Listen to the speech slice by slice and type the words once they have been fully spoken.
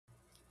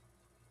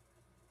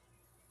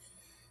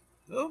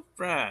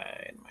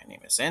Alright, my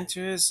name is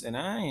Andres, and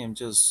I am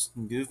just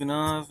goofing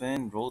off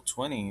and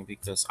Roll20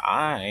 because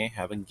I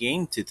have a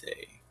game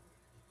today.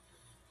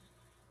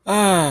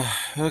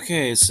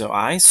 Okay, so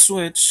I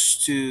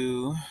switched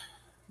to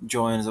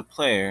join as a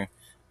player.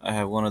 I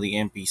have one of the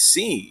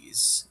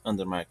NPCs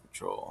under my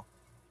control.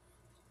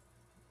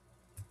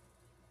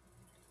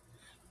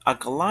 A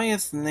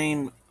Goliath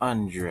named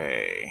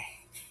Andre.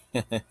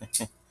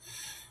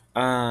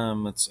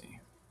 Let's see.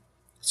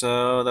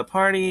 So the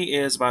party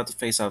is about to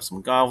face off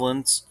some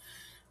goblins.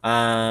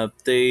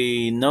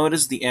 They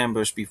noticed the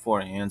ambush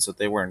beforehand, so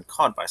they weren't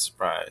caught by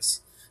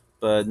surprise.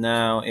 But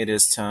now it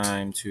is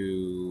time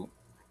to.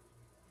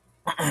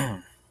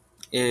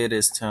 it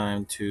is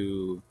time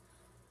to.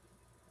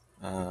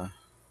 Uh,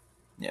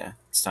 yeah,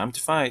 it's time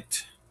to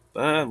fight.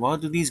 But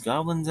what do these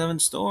goblins have in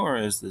store?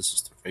 Is this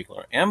just a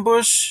regular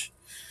ambush,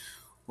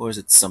 or is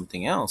it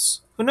something else?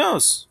 Who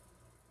knows?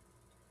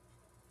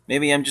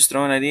 Maybe I'm just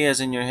throwing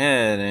ideas in your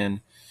head,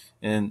 and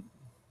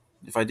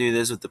if I do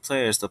this with the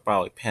players, they'll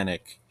probably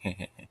panic.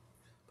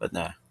 But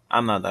nah,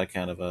 I'm not that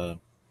kind of a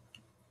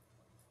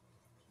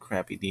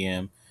crappy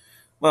DM.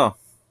 Well,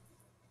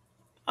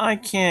 I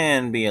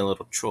can be a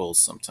little troll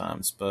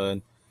sometimes,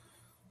 but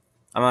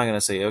I'm not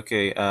gonna say,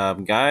 okay,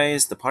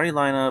 guys, the party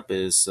lineup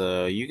is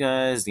you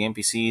guys, the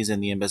NPCs,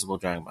 and the invisible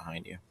dragon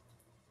behind you.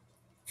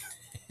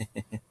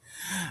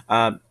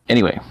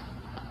 Anyway,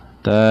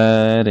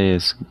 that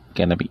is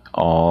gonna be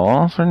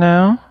all for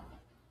now.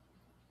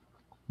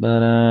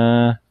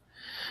 But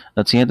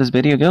let's see how this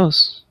video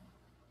goes.